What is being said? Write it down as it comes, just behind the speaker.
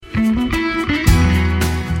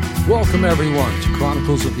Welcome, everyone, to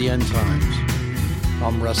Chronicles of the End Times.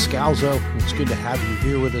 I'm Russ Scalzo. It's good to have you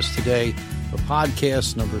here with us today for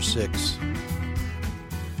podcast number 6.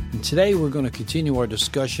 And today we're going to continue our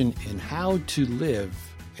discussion in how to live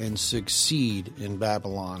and succeed in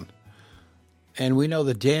Babylon. And we know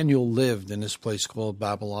that Daniel lived in this place called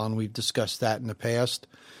Babylon. We've discussed that in the past.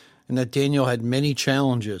 And that Daniel had many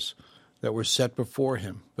challenges that were set before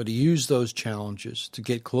him. But he used those challenges to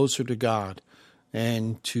get closer to God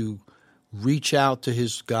and to reach out to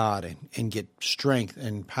his God and get strength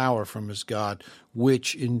and power from his God,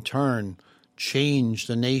 which in turn changed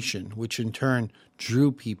the nation, which in turn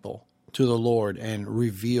drew people to the Lord and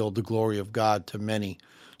revealed the glory of God to many.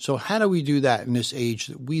 So how do we do that in this age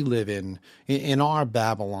that we live in our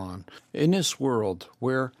Babylon, in this world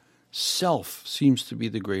where self seems to be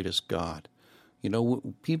the greatest God? You know,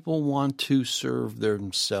 people want to serve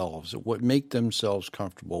themselves, what make themselves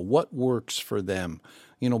comfortable, what works for them.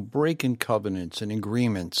 You know, breaking covenants and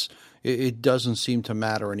agreements, it doesn't seem to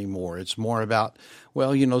matter anymore. It's more about,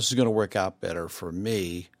 well, you know, this is going to work out better for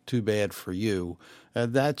me, too bad for you.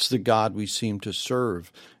 That's the God we seem to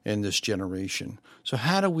serve in this generation. So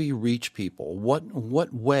how do we reach people?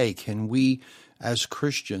 What way can we as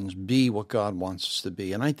Christians be what God wants us to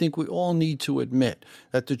be? And I think we all need to admit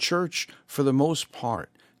that the church, for the most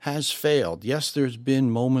part, has failed. Yes, there's been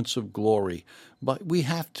moments of glory, but we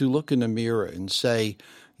have to look in the mirror and say,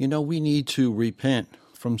 you know, we need to repent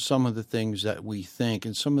from some of the things that we think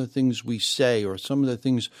and some of the things we say or some of the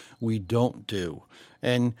things we don't do,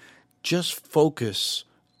 and just focus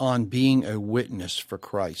on being a witness for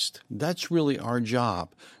Christ. That's really our job.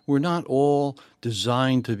 We're not all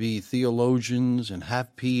designed to be theologians and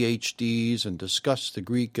have PhDs and discuss the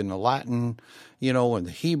Greek and the Latin, you know, and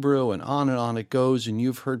the Hebrew, and on it goes. And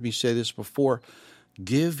you've heard me say this before.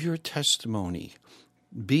 Give your testimony.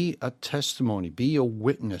 Be a testimony. Be a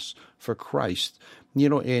witness for Christ. You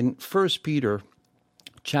know, in 1 Peter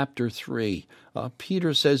chapter 3,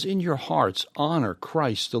 Peter says, in your hearts, honor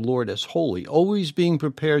Christ the Lord as holy, always being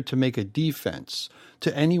prepared to make a defense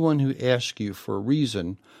to anyone who asks you for a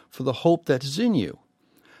reason for the hope that is in you.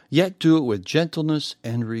 Yet do it with gentleness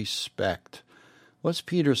and respect. What's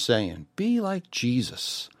Peter saying? Be like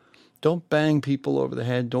Jesus. Don't bang people over the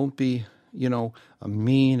head. Don't be, you know,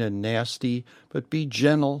 mean and nasty, but be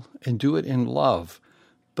gentle and do it in love.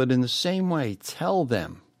 But in the same way, tell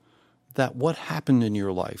them that what happened in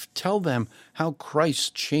your life. Tell them how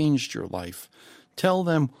Christ changed your life. Tell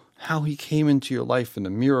them how he came into your life and the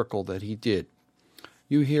miracle that he did.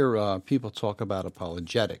 You hear people talk about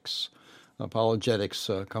apologetics. Apologetics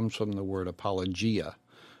comes from the word apologia,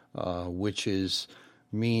 which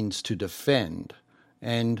means to defend.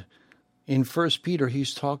 And in 1 Peter,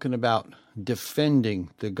 he's talking about defending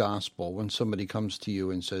the gospel when somebody comes to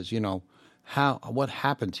you and says, you know, what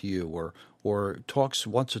happened to you, or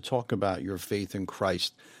wants to talk about your faith in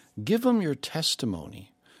Christ. Give them your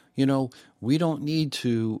testimony. You know, we don't need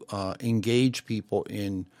to engage people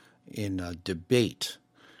in debate,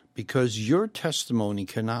 because your testimony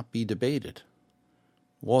cannot be debated.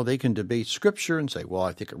 Well, they can debate Scripture and say, well,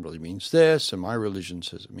 I think it really means this, and my religion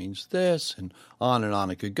says it means this, and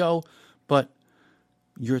on it could go. But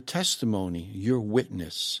your testimony, your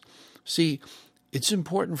witness. See, it's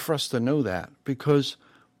important for us to know that, because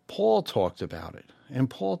Paul talked about it, and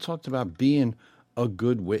Paul talked about being a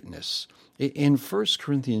good witness. In 1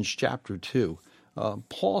 Corinthians chapter 2,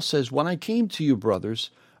 Paul says, when I came to you,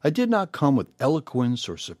 brothers, I did not come with eloquence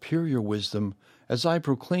or superior wisdom, as I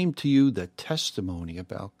proclaimed to you the testimony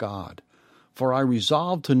about God. For I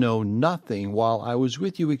resolved to know nothing while I was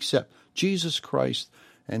with you except Jesus Christ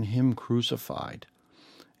and him crucified.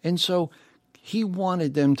 And so he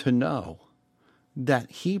wanted them to know that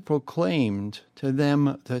he proclaimed to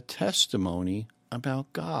them the testimony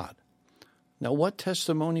about God. Now, what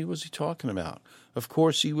testimony was he talking about? Of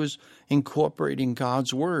course, he was incorporating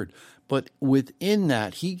God's word, but within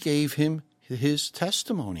that, he gave him his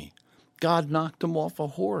testimony. God knocked him off a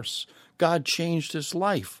horse. God changed his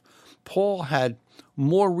life. Paul had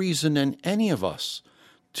more reason than any of us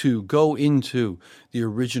to go into the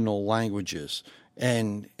original languages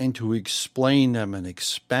and to explain them and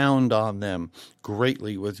expound on them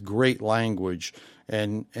greatly with great language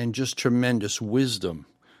and just tremendous wisdom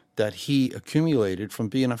that he accumulated from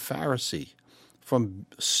being a Pharisee, from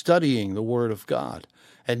studying the Word of God.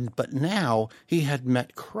 But now he had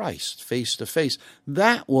met Christ face to face.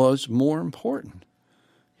 That was more important.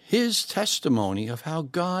 His testimony of how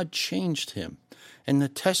God changed him, and the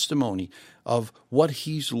testimony of what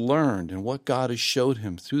he's learned and what God has showed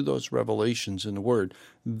him through those revelations in the Word,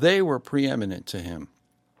 they were preeminent to him.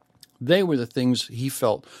 They were the things he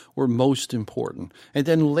felt were most important. And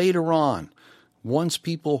then later on, once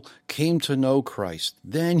people came to know Christ,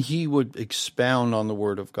 then he would expound on the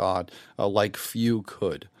Word of God like few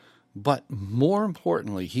could. But more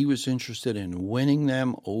importantly, he was interested in winning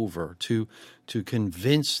them over, to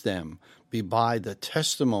convince them by the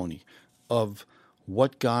testimony of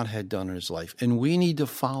what God had done in his life. And we need to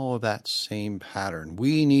follow that same pattern.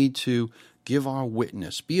 We need to give our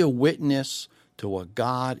witness, be a witness to what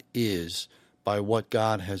God is by what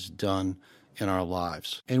God has done in our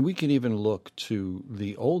lives. And we can even look to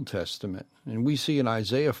the Old Testament, and we see in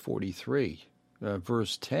Isaiah 43,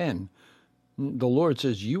 verse 10, the Lord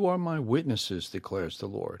says, "You are my witnesses, declares the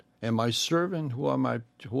Lord, and my servant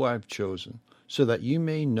who I've chosen, so that you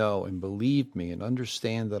may know and believe me and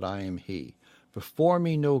understand that I am he. Before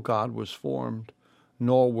me no God was formed,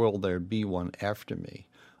 nor will there be one after me.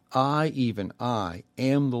 I, even I,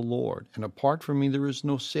 am the Lord, and apart from me there is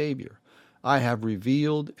no Savior. I have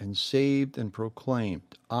revealed and saved and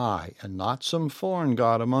proclaimed, I, and not some foreign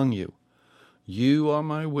god among you. You are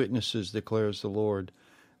my witnesses, declares the Lord,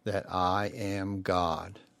 that I am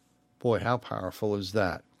God." Boy, how powerful is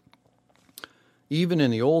that? Even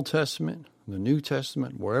in the Old Testament, the New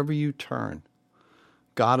Testament, wherever you turn,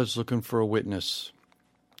 God is looking for a witness.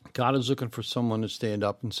 God is looking for someone to stand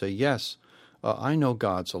up and say, yes, I know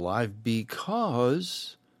God's alive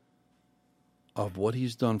because of what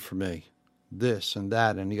he's done for me. This and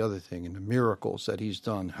that and the other thing, and the miracles that he's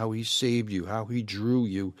done, how he saved you, how he drew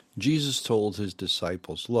you. Jesus told his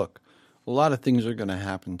disciples, look, a lot of things are going to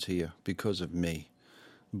happen to you because of me,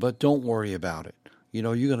 but don't worry about it. You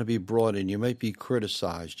know, you're going to be brought in. You might be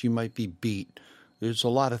criticized. You might be beat. There's a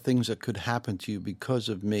lot of things that could happen to you because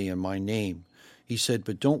of me and my name. He said,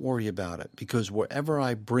 but don't worry about it, because wherever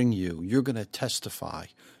I bring you, you're going to testify.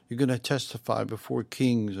 You're going to testify before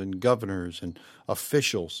kings and governors and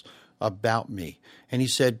officials about me. And he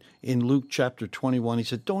said in Luke chapter 21, he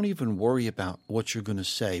said, don't even worry about what you're going to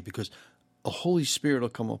say, because the Holy Spirit will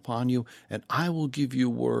come upon you, and I will give you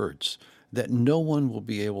words that no one will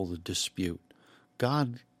be able to dispute.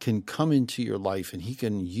 God can come into your life and he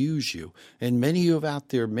can use you. And many of you out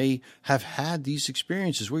there may have had these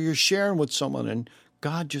experiences where you're sharing with someone and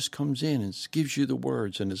God just comes in and gives you the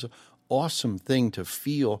words. And it's an awesome thing to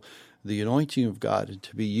feel the anointing of God and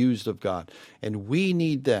to be used of God. And we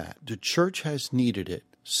need that. The church has needed it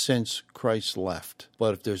since Christ left.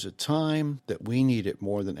 But if there's a time that we need it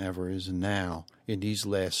more than ever, is now, in these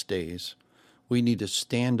last days. We need to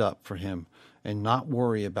stand up for him and not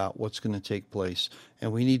worry about what's going to take place.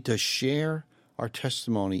 And we need to share our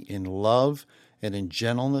testimony in love and in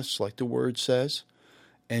gentleness, like the word says,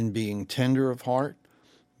 and being tender of heart,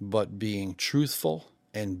 but being truthful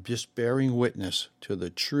and just bearing witness to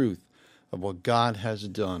the truth of what God has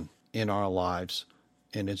done in our lives.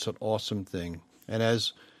 And it's an awesome thing. And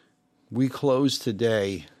as we close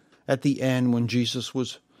today, at the end when Jesus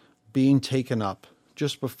was being taken up,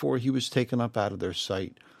 just before he was taken up out of their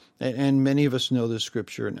sight, and many of us know the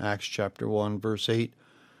scripture in Acts chapter 1, verse 8.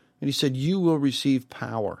 And he said, you will receive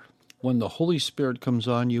power when the Holy Spirit comes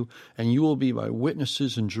on you, and you will be my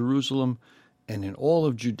witnesses in Jerusalem and in all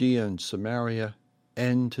of Judea and Samaria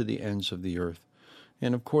and to the ends of the earth.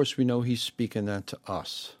 And of course, we know he's speaking that to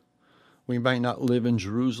us. We might not live in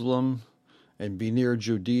Jerusalem and be near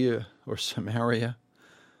Judea or Samaria,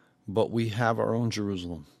 but we have our own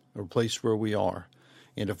Jerusalem, a place where we are.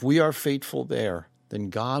 And if we are faithful there, then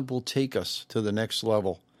God will take us to the next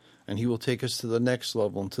level, and he will take us to the next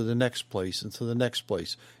level and to the next place and to the next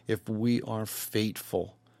place if we are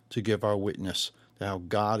faithful to give our witness to how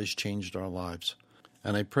God has changed our lives.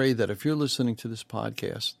 And I pray that if you're listening to this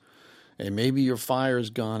podcast and maybe your fire has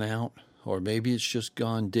gone out or maybe it's just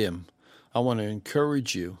gone dim, I want to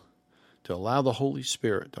encourage you to allow the Holy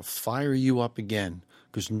Spirit to fire you up again,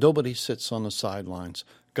 because nobody sits on the sidelines.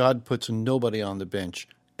 God puts nobody on the bench.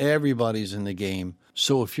 Everybody's in the game.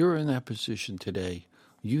 So if you're in that position today,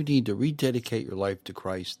 you need to rededicate your life to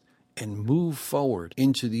Christ and move forward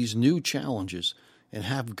into these new challenges and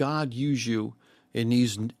have God use you in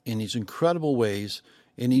these incredible ways,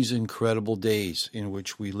 in these incredible days in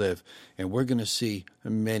which we live. And we're going to see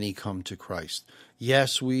many come to Christ.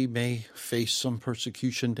 Yes, we may face some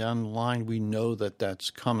persecution down the line. We know that that's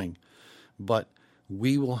coming. But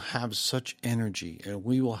we will have such energy and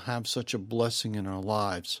we will have such a blessing in our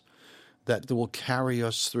lives that will carry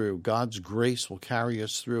us through. God's grace will carry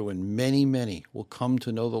us through, and many, many will come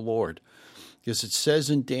to know the Lord. Because it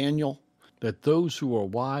says in Daniel that those who are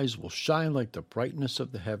wise will shine like the brightness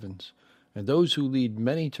of the heavens, and those who lead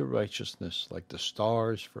many to righteousness like the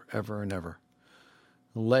stars forever and ever.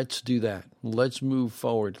 Let's do that. Let's move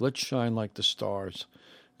forward. Let's shine like the stars.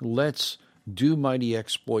 Let's do mighty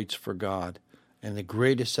exploits for God. And the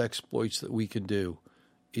greatest exploits that we can do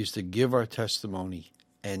is to give our testimony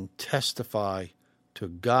and testify to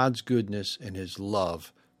God's goodness and His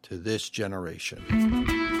love to this generation.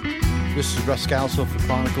 This is Russ Scalzo for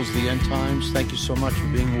Chronicles of the End Times. Thank you so much for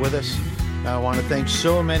being with us. I want to thank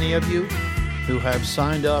so many of you who have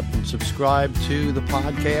signed up and subscribed to the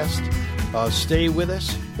podcast. Stay with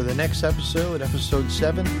us for the next episode, episode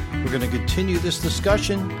 7. We're going to continue this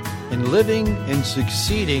discussion in living and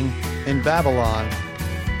succeeding in Babylon.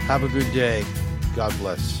 Have a good day. God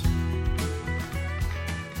bless.